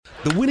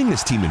The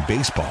winningest team in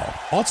baseball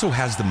also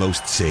has the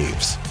most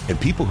saves, and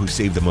people who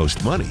save the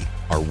most money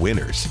are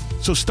winners.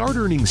 So start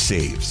earning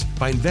saves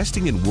by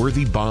investing in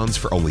worthy bonds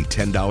for only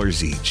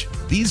 $10 each.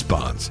 These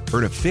bonds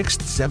earn a fixed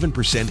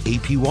 7%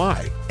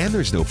 APY, and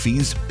there's no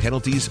fees,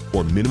 penalties,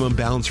 or minimum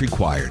balance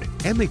required,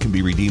 and they can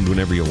be redeemed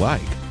whenever you like.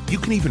 You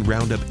can even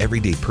round up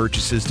everyday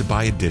purchases to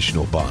buy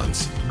additional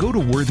bonds. Go to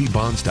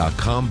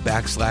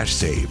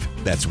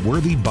worthybonds.com/save. That's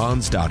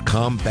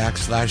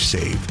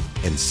worthybonds.com/save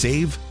and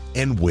save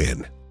and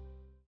win.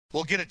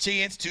 We'll get a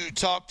chance to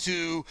talk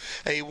to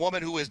a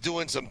woman who is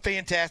doing some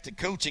fantastic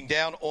coaching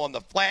down on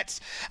the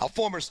flats, a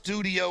former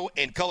studio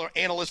and color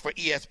analyst for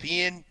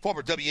ESPN,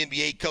 former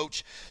WNBA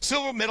coach,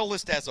 silver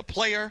medalist as a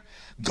player,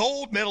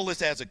 gold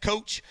medalist as a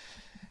coach,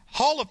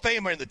 Hall of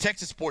Famer in the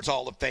Texas Sports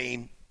Hall of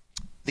Fame,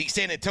 the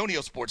San Antonio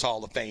Sports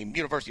Hall of Fame,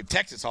 University of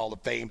Texas Hall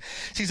of Fame.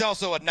 She's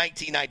also a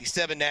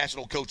 1997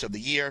 National Coach of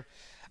the Year,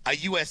 a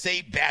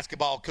USA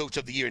Basketball Coach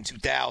of the Year in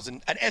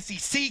 2000, an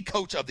SEC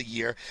Coach of the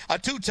Year, a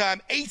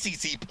two-time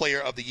ACC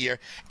Player of the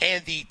Year,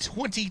 and the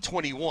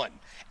 2021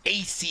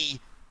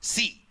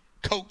 ACC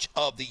Coach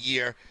of the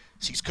Year.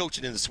 She's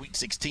coaching in the Sweet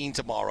 16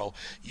 tomorrow.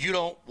 You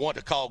don't want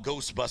to call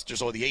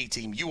Ghostbusters or the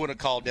A-Team. You want to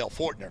call Nell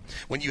Fortner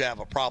when you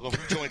have a problem.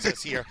 Who joins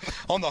us here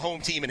on the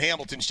Home Team in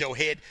Hamilton show,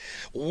 head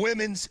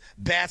women's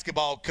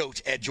basketball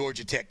coach at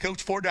Georgia Tech.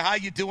 Coach Fortner, how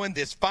you doing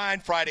this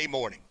fine Friday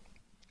morning?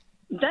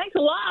 Thanks a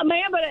lot,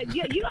 man, but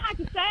you don't have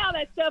to say all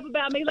that stuff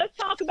about me. Let's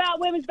talk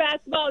about women's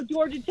basketball at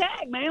Georgia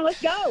Tech, man.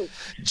 Let's go.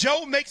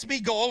 Joe makes me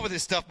go over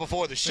this stuff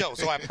before the show,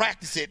 so I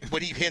practice it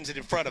when he pins it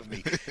in front of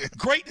me.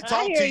 Great to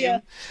talk to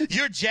you.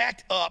 You're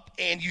jacked up,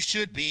 and you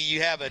should be.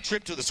 You have a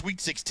trip to the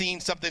Sweet 16,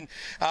 something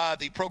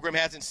the program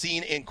hasn't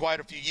seen in quite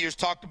a few years.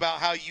 Talked about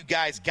how you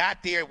guys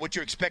got there, what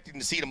you're expecting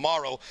to see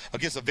tomorrow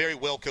against a very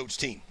well-coached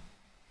team.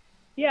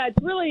 Yeah, it's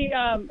really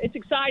it's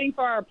exciting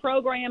for our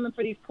program and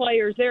for these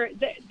players.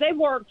 They've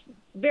worked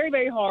very,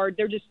 very hard.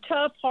 They're just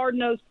tough,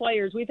 hard-nosed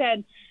players. We've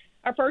had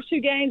our first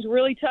two games,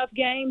 really tough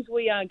games.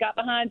 We got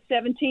behind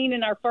 17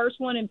 in our first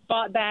one and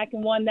fought back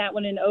and won that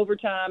one in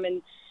overtime.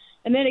 And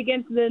then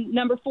against the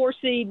number 4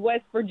 seed,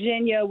 West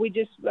Virginia, we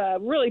just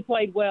really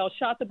played well,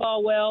 shot the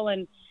ball well,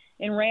 and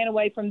ran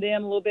away from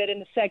them a little bit in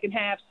the second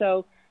half.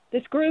 So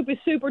this group is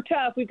super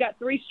tough. We've got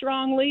 3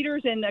 strong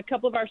leaders and a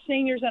couple of our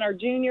seniors and our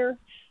junior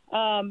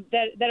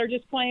that are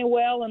just playing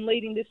well and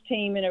leading this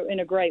team in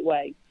a great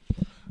way.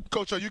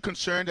 Coach, are you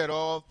concerned at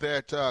all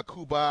that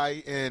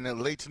Kubai and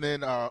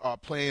Leitonen are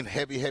playing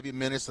heavy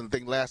minutes? And I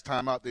think last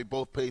time out they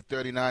both played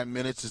 39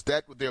 minutes. Is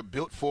that what they're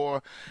built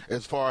for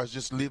as far as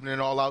just leaving it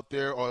all out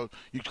there? Or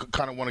you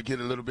kind of want to get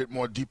a little bit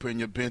more deeper in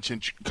your bench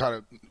and kind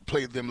of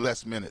play them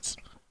less minutes?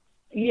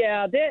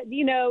 Yeah,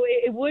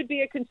 it would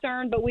be a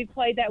concern, but we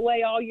played that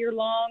way all year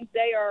long.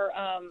 They are,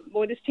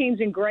 this team's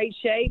in great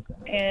shape,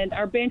 and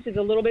our bench is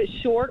a little bit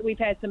short. We've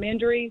had some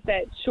injuries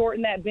that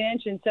shorten that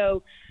bench, and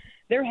so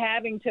they're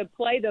having to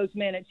play those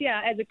minutes.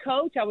 Yeah, as a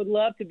coach, I would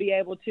love to be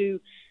able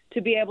to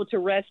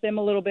rest them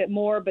a little bit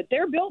more, but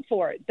they're built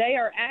for it. They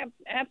are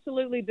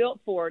absolutely built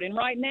for it. And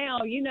right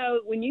now,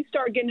 when you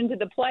start getting into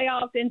the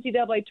playoffs,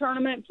 NCAA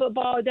tournament,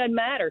 football, it doesn't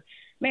matter.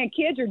 Man,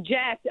 kids are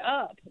jacked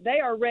up. They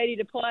are ready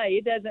to play.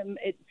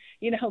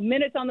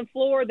 Minutes on the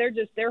floor,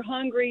 they're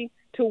hungry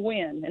to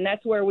win, and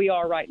that's where we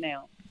are right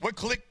now. What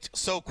clicked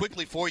so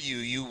quickly for you?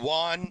 You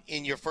won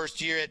in your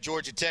first year at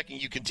Georgia Tech, and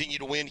you continue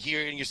to win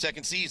here in your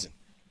second season.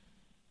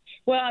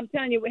 Well, I'm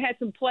telling you, we had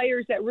some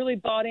players that really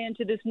bought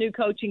into this new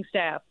coaching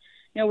staff.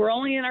 We're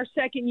only in our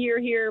second year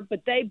here,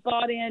 but they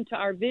bought into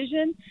our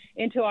vision,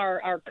 into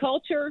our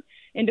culture,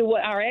 into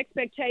what our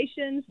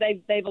expectations.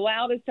 They've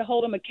allowed us to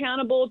hold them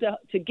accountable,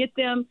 to get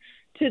them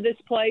to this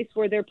place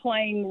where they're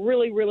playing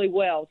really, really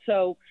well.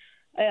 So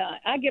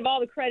I give all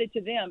the credit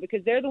to them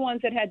because they're the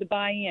ones that had to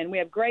buy in. We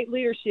have great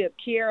leadership,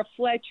 Kiera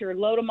Fletcher,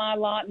 Lodamai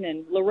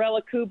Lottinen,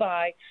 Lorella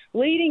Kubai,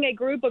 leading a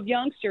group of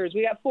youngsters.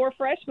 We got 4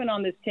 freshmen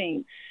on this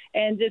team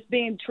and just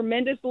being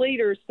tremendous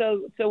leaders.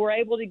 So we're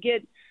able to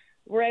get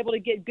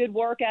good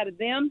work out of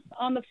them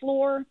on the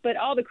floor, but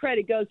all the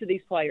credit goes to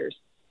these players.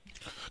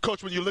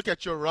 Coach, when you look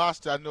at your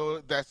roster, I know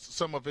that's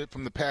some of it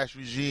from the past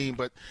regime,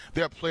 but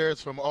there are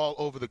players from all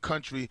over the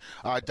country,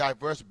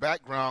 diverse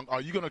background.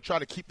 Are you going to try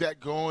to keep that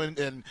going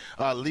and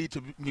lead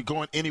to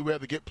going anywhere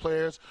to get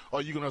players, or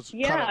are you going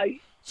to kind of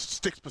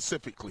stick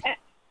specifically?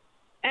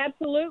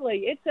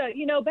 Absolutely. It's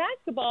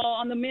basketball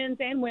on the men's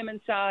and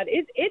women's side.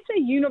 It's a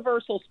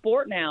universal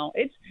sport now.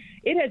 It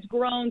has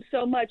grown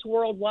so much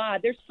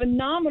worldwide. There's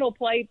phenomenal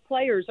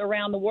players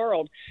around the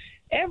world.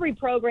 Every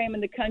program in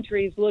the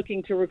country is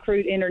looking to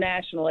recruit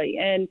internationally,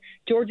 and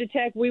Georgia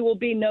Tech, we will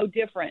be no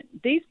different.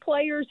 These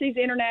players, these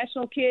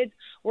international kids,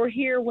 were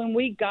here when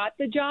we got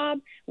the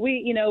job.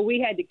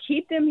 We had to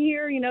keep them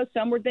here.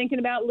 Some were thinking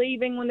about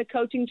leaving when the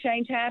coaching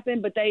change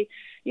happened, but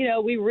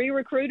we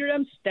re-recruited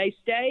them. They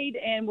stayed,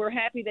 and we're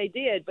happy they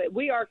did. But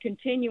we are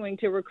continuing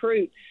to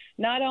recruit,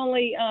 not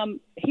only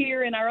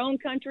here in our own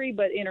country,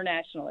 but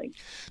internationally.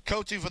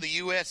 Coaching for the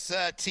U.S.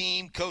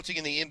 team, coaching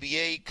in the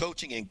NBA,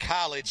 coaching in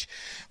college.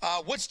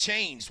 What's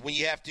changed when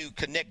you have to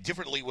connect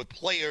differently with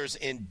players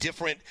in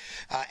different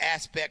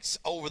aspects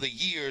over the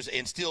years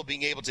and still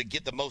being able to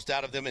get the most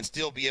out of them and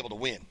still be able to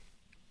win?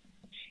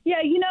 Yeah,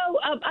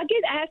 I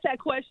get asked that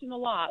question a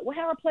lot. Well,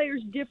 how are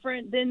players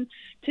different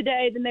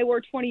today than they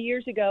were 20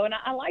 years ago? And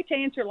I like to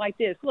answer it like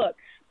this. Look,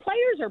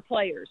 players are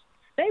players.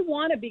 They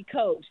want to be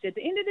coached. At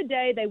the end of the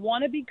day, they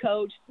want to be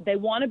coached. They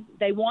want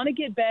to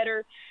get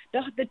better.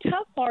 The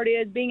tough part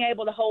is being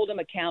able to hold them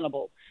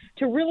accountable,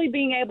 to really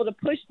being able to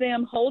push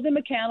them, hold them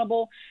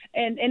accountable,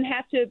 and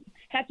have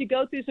to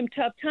go through some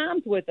tough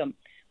times with them.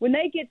 When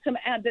they get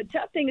the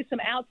tough thing is some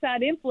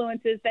outside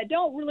influences that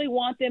don't really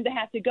want them to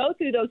have to go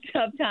through those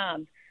tough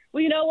times.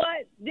 Well, you know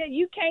what?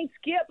 You can't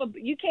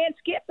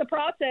skip the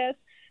process.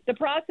 The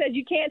process,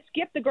 you can't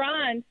skip the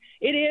grind.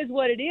 It is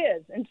what it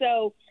is. And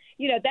so,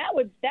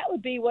 that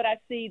would be what I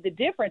see the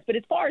difference. But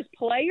as far as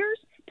players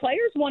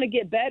want to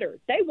get better.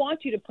 They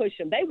want you to push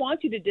them. They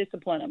want you to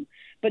discipline them.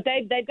 But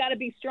they've got to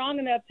be strong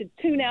enough to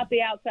tune out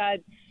the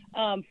outside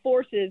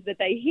forces that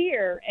they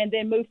hear and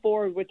then move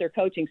forward with their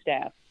coaching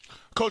staff.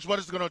 Coach, what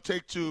is it going to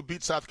take to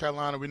beat South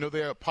Carolina? We know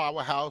they're a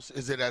powerhouse.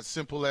 Is it as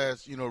simple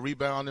as,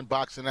 rebounding,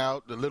 boxing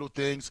out, the little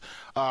things?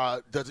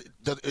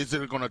 Is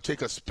it going to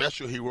take a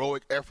special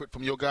heroic effort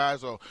from your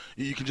guys, or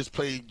you can just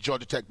play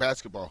Georgia Tech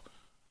basketball?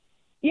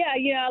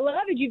 Yeah, I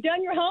love it. You've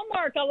done your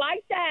homework. I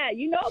like that.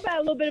 You know a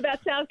little bit about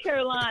South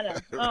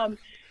Carolina.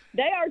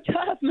 They are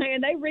tough,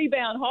 man. They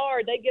rebound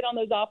hard. They get on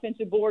those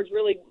offensive boards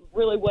really,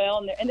 really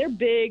well, and they're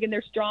big and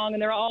they're strong,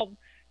 and they're all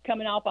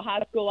coming off of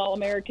high school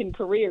All-American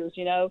careers,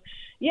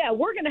 Yeah,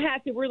 we're going to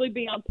have to really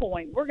be on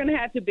point. We're going to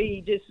have to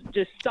be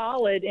just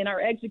solid in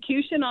our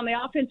execution on the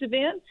offensive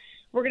end.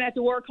 We're going to have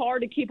to work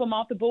hard to keep them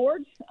off the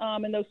boards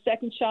and those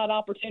second shot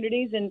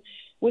opportunities and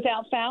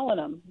without fouling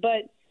them.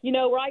 But,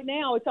 right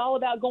now it's all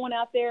about going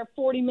out there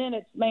 40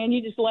 minutes, man.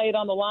 You just lay it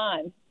on the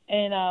line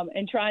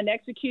and try and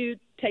execute,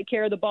 take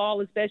care of the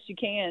ball as best you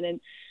can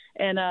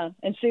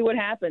and see what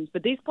happens.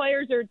 But these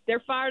players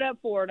they're fired up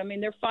for it. I mean,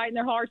 they're fighting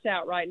their hearts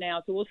out right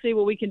now, so we'll see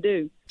what we can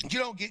do. You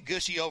don't get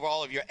gushy over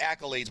all of your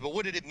accolades, but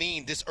what did it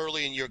mean this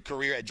early in your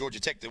career at Georgia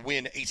Tech to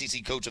win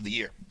ACC Coach of the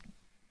Year?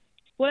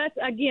 Well,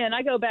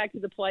 I go back to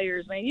the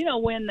players, man. You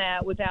don't win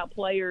that without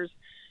players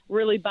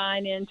really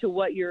buying into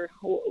what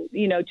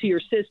to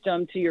your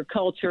system, to your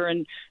culture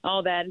and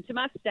all that. And to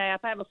my staff,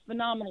 I have a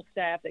phenomenal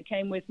staff that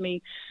came with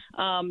me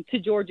to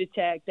Georgia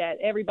Tech, that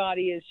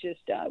everybody is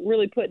just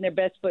really putting their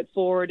best foot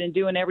forward and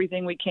doing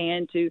everything we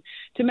can to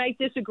make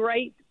this a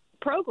great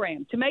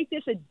program, to make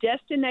this a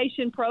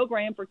destination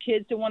program for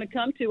kids to want to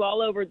come to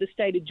all over the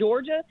state of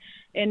Georgia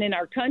and in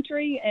our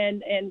country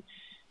and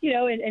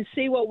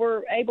see what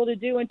we're able to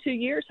do in 2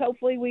 years.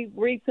 Hopefully we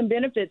reap some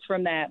benefits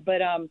from that. But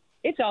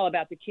it's all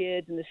about the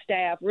kids and the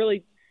staff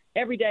really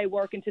every day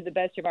working to the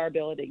best of our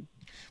ability.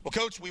 Well,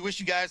 Coach, we wish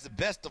you guys the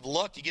best of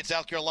luck. You get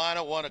South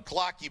Carolina 1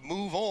 o'clock, you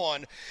move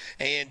on,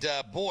 and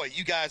boy,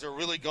 you guys are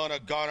really going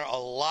to garner a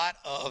lot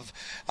of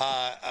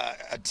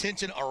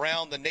attention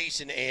around the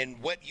nation,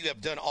 and what you have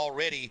done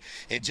already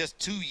in just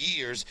 2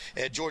 years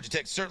at Georgia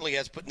Tech certainly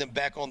has put them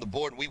back on the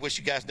board, and we wish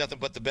you guys nothing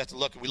but the best of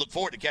luck, and we look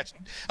forward to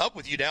catching up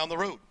with you down the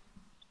road.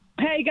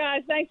 Hey,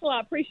 guys, thanks a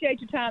lot.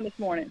 Appreciate your time this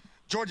morning.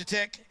 Georgia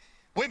Tech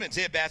women's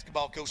head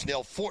basketball coach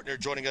Nell Fortner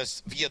joining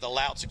us via the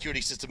Loud Security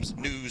Systems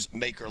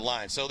Newsmaker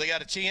line. So they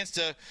got a chance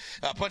to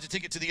punch a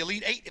ticket to the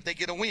Elite Eight if they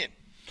get a win.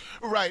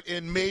 Right,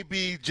 and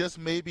maybe, just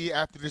maybe,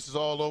 after this is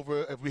all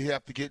over, if we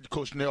have to get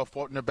Coach Nell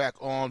Fortner back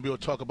on, we'll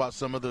talk about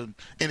some of the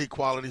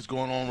inequalities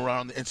going on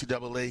around the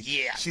NCAA.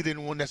 Yeah. She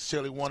didn't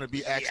necessarily want to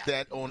be asked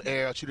that on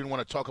air. She didn't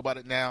want to talk about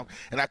it now,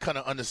 and I kind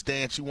of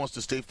understand. She wants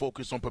to stay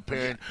focused on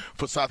preparing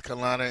for South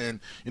Carolina,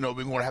 and, we're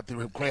going to have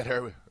to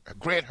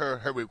grant her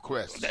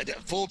request.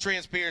 Full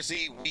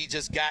transparency, we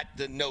just got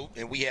the note,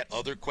 and we had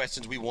other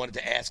questions we wanted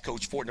to ask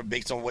Coach Fortner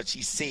based on what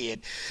she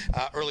said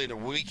earlier in the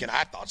week, and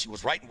I thought she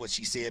was right in what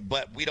she said,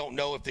 but we don't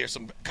know if there's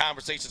some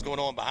conversations going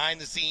on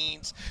behind the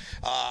scenes,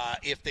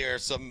 if there are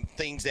some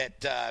things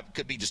that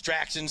could be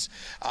distractions,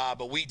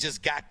 but we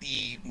just got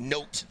the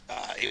note.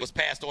 It was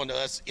passed on to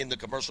us in the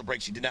commercial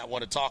break. She did not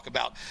want to talk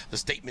about the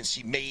statements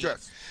she made,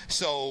 yes.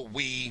 So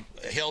we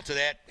held to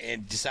that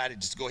and decided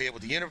just to go ahead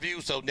with the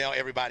interview, so now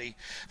everybody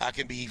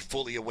can be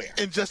fully aware.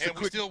 And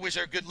we still wish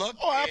her good luck.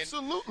 Oh,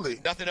 absolutely.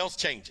 Nothing else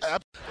changes.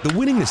 The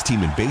winningest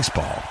team in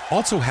baseball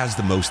also has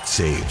the most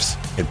saves,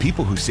 and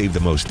people who save the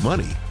most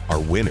money are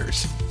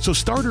winners. So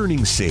start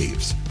earning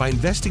saves by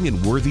investing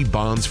in worthy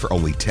bonds for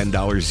only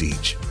 $10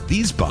 each.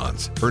 These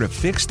bonds earn a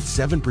fixed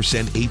 7%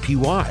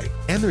 APY,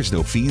 and there's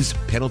no fees,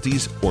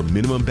 penalties, or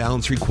minimum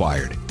balance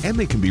required, and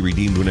they can be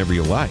redeemed whenever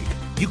you like.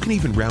 You can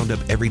even round up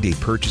everyday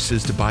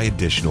purchases to buy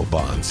additional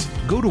bonds.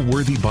 Go to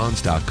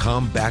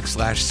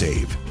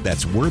worthybonds.com/save.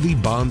 That's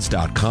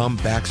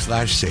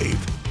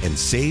worthybonds.com/save and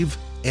save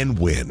and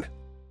win.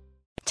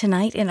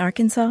 Tonight in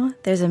Arkansas,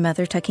 there's a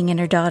mother tucking in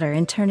her daughter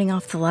and turning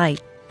off the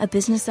light. A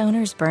business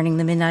owner is burning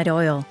the midnight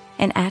oil.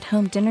 An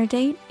at-home dinner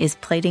date is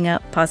plating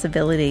up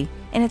possibility.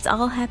 And it's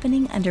all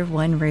happening under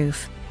one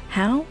roof.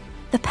 How?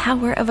 The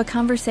power of a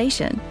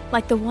conversation,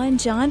 like the one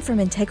John from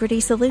Integrity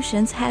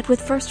Solutions had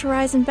with First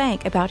Horizon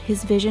Bank about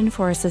his vision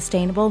for a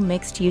sustainable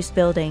mixed-use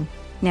building.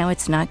 Now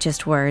it's not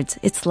just words,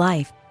 it's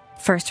life.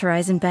 First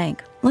Horizon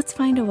Bank. Let's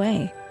find a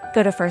way.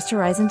 Go to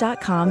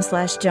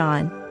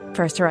firsthorizon.com/John.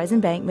 First Horizon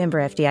Bank, member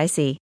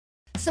FDIC.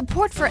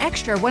 Support for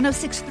Extra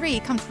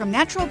 106.3 comes from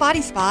Natural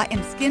Body Spa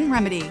and Skin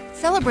Remedy,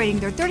 celebrating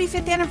their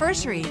 35th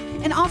anniversary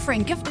and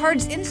offering gift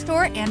cards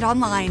in-store and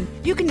online.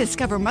 You can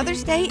discover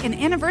Mother's Day and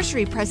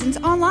anniversary presents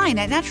online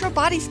at Natural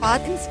Body Spa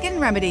and Skin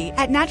Remedy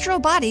at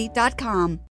naturalbody.com.